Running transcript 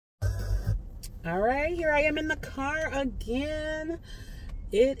All right, here I am in the car again.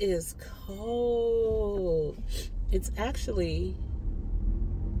 It is cold. It's actually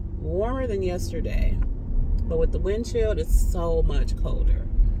warmer than yesterday, but with the wind chill, it's so much colder.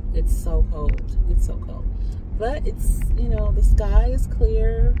 It's so cold. It's so cold. But it's, you know, the sky is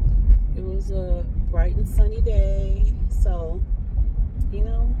clear. It was a bright and sunny day. So, you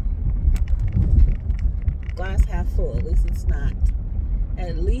know, glass half full. At least it's not.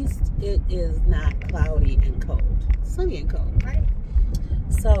 At least it is not cloudy and cold. Sunny and cold, right?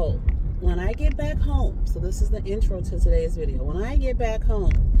 So when I get back home, so this is the intro to today's video. When I get back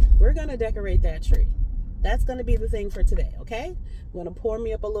home, we're going to decorate that tree. That's going to be the thing for today, okay? I'm going to pour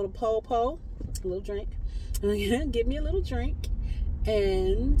me up a little po-po, a little drink. Get me a little drink.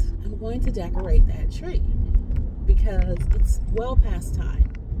 And I'm going to decorate that tree because it's well past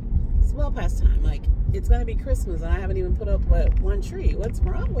time. It's well past time. Like, it's going to be Christmas and I haven't even put up one tree. What's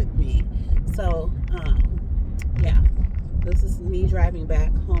wrong with me? So, yeah. This is me driving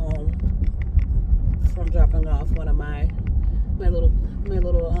back home from dropping off one of my little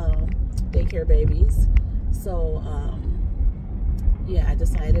daycare babies. So, yeah, I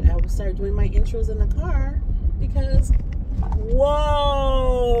decided I would start doing my intros in the car because,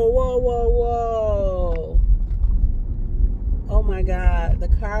 whoa, whoa, whoa, whoa. Oh my God, the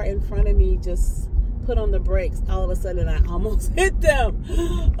car in front of me just put on the brakes. All of a sudden, I almost hit them.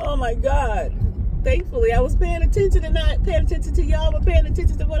 Oh my God. Thankfully, I was paying attention and not paying attention to y'all, but paying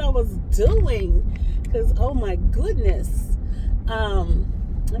attention to what I was doing. Because, oh my goodness. I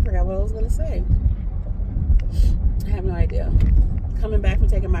forgot what I was going to say. I have no idea. Coming back from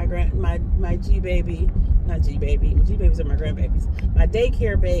taking my G-baby, not G-baby, G-babies are my grandbabies, my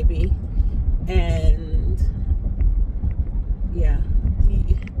daycare baby, and yeah,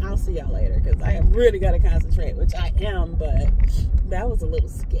 I'll see y'all later because I have really got to concentrate, which I am, but that was a little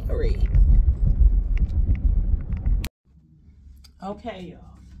scary. Okay,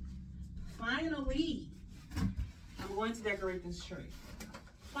 y'all. Finally, I'm going to decorate this tree.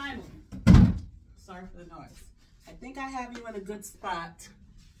 Finally. Sorry for the noise. I think I have you in a good spot.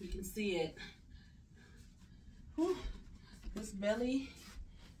 You can see it. Whew. This belly.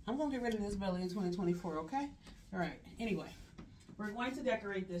 I'm going to get rid of this belly in 2024, okay? All right. Anyway, we're going to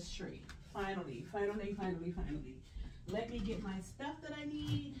decorate this tree. Finally, finally, finally, finally. Let me get my stuff that I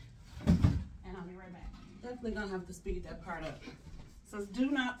need, and I'll be right back. Definitely going to have to speed that part up. It says,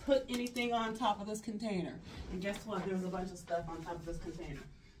 do not put anything on top of this container. And guess what? There's a bunch of stuff on top of this container.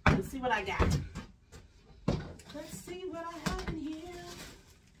 Let's see what I got. Let's see what I have in here.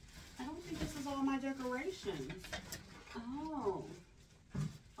 I don't think this is all my decorations. Oh,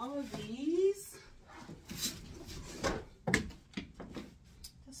 all of these.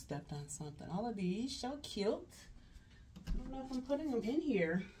 Just stepped on something. All of these, so cute. I don't know if I'm putting them in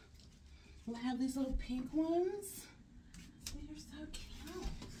here. I have these little pink ones. These are so cute.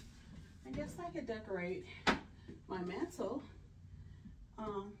 I guess I could decorate my mantle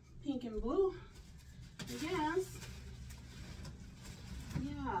pink and blue. Yes.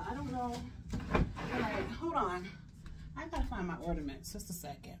 Yeah, I don't know. All right, hold on. I gotta find my ornaments. Just a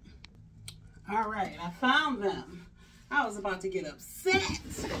second. All right, I found them. I was about to get upset.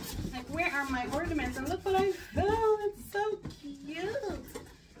 Like, where are my ornaments? And look what I found. It's so cute.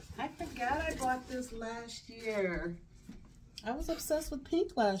 I forgot I bought this last year. I was obsessed with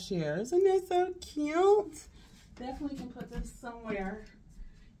pink last year. Isn't that so cute? Definitely can put this somewhere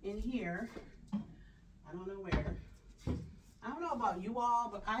in here. I don't know where. I don't know about you all,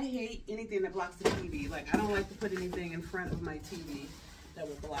 but I hate anything that blocks the TV. Like, I don't like to put anything in front of my TV that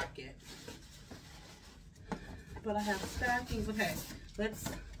will block it. But I have stockings. Okay, let's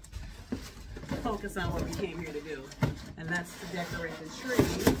focus on what we came here to do. And that's to decorate the tree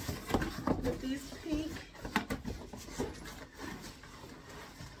with these pink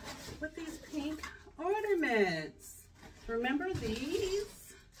ornaments. Remember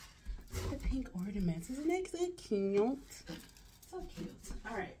these? The pink ornaments. Isn't that so cute? So cute.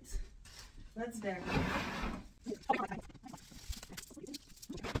 All right. Let's decorate.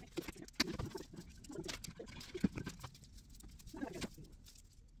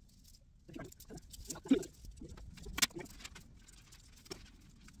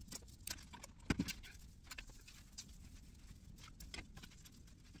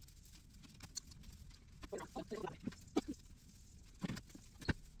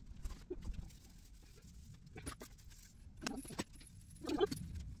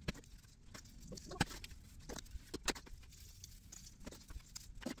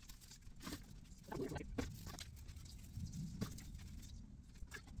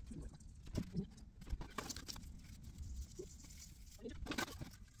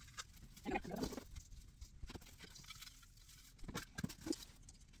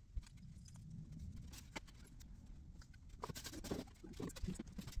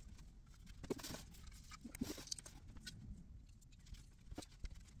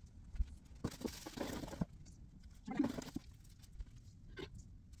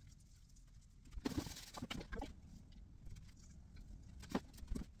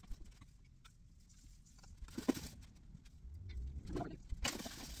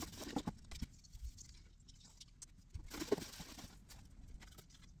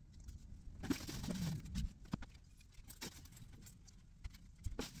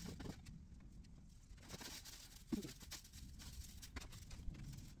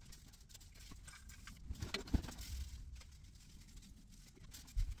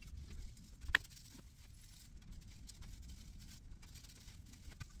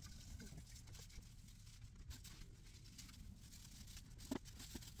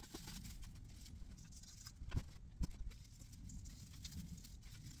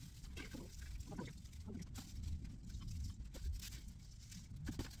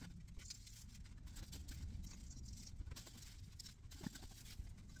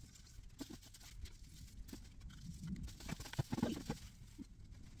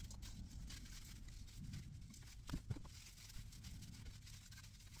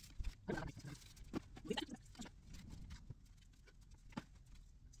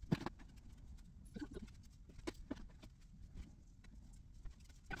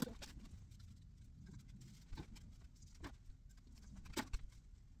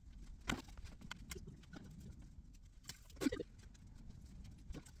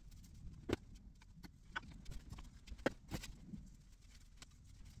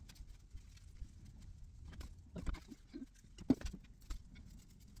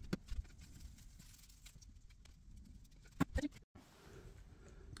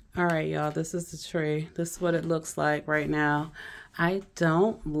 All right, y'all, this is the tree. This is what it looks like right now. I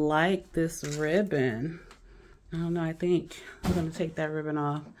don't like this ribbon. I don't know, I think I'm gonna take that ribbon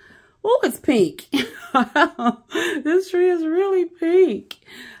off. Oh, it's pink. This tree is really pink.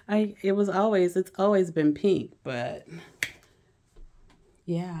 It's always been pink, but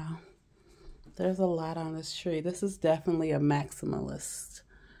yeah, there's a lot on this tree. This is definitely a maximalist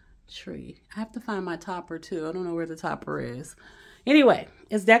tree. I have to find my topper too. I don't know where the topper is. Anyway,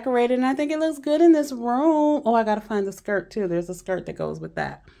 it's decorated and I think it looks good in this room. Oh, I gotta find the skirt too. There's a skirt that goes with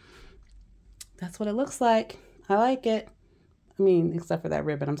that. That's what it looks like. I like it. I mean, except for that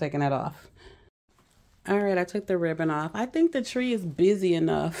ribbon, I'm taking that off. All right, I took the ribbon off. I think the tree is busy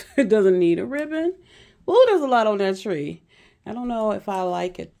enough. It doesn't need a ribbon. Oh, there's a lot on that tree. I don't know if I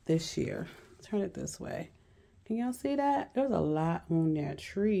like it this year. Turn it this way. Can y'all see that? There's a lot on that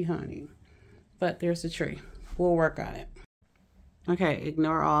tree, honey. But there's the tree. We'll work on it. Okay,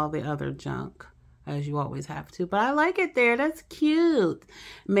 ignore all the other junk, as you always have to. But I like it there. That's cute.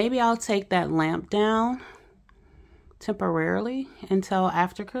 Maybe I'll take that lamp down temporarily until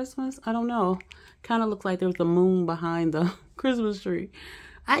after Christmas. I don't know. Kind of looks like there's a moon behind the Christmas tree.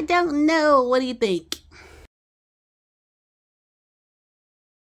 I don't know. What do you think?